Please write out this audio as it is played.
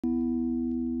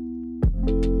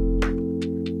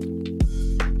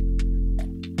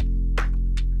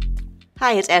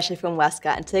Hi, it's Ashley from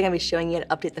Westcott, and today I'm going to be showing you how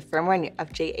to update the firmware on your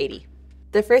FJ80.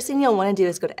 The first thing you'll want to do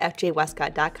is go to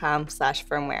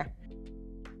fjwestcott.com/firmware.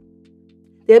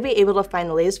 There you'll be able to find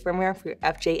the latest firmware for your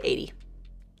FJ80.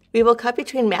 We will cut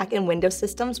between Mac and Windows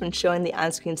systems when showing the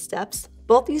on-screen steps.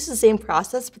 Both use the same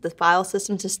process, but the file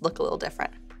systems just look a little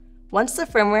different. Once the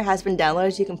firmware has been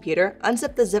downloaded to your computer,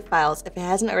 unzip the zip files if it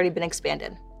hasn't already been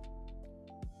expanded.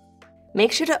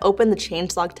 Make sure to open the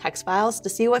changelog text files to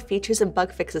see what features and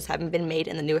bug fixes haven't been made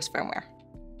in the newest firmware.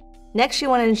 Next, you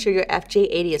want to ensure your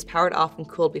FJ80 is powered off and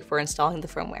cooled before installing the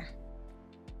firmware.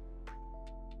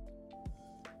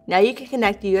 Now you can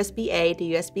connect the USB-A to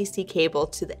USB-C cable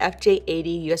to the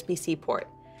FJ80 USB-C port,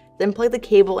 then plug the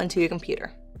cable into your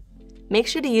computer. Make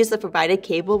sure to use the provided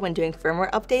cable when doing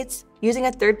firmware updates. Using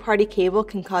a third-party cable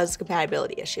can cause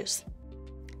compatibility issues.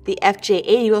 The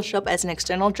FJ80 will show up as an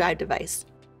external drive device.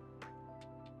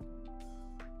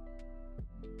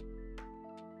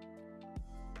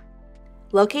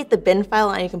 Locate the bin file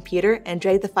on your computer and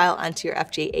drag the file onto your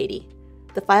FJ80.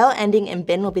 The file ending in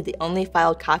bin will be the only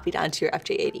file copied onto your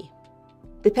FJ80.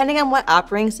 Depending on what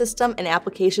operating system and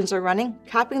applications are running,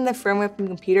 copying the firmware from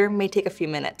your computer may take a few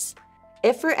minutes.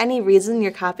 If for any reason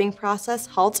your copying process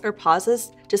halts or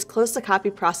pauses, just close the copy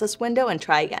process window and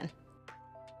try again.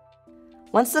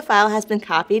 Once the file has been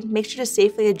copied, make sure to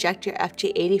safely eject your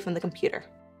FJ80 from the computer.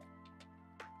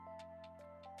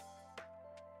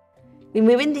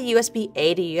 Removing the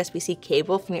USB-A to USB-C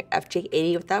cable from your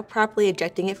FJ80 without properly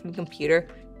ejecting it from your computer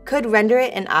could render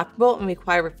it inoperable and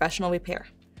require professional repair.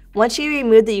 Once you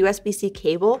remove the USB-C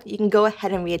cable, you can go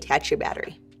ahead and reattach your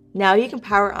battery. Now you can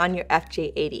power on your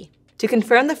FJ80. To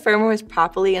confirm the firmware is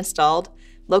properly installed,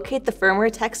 locate the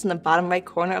firmware text in the bottom right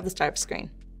corner of the startup screen.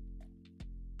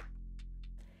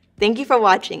 Thank you for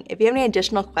watching. If you have any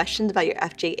additional questions about your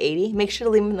FJ80, make sure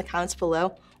to leave them in the comments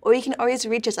below, or you can always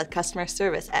reach us at customer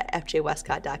service at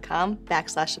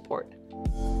fjwestcott.com/support.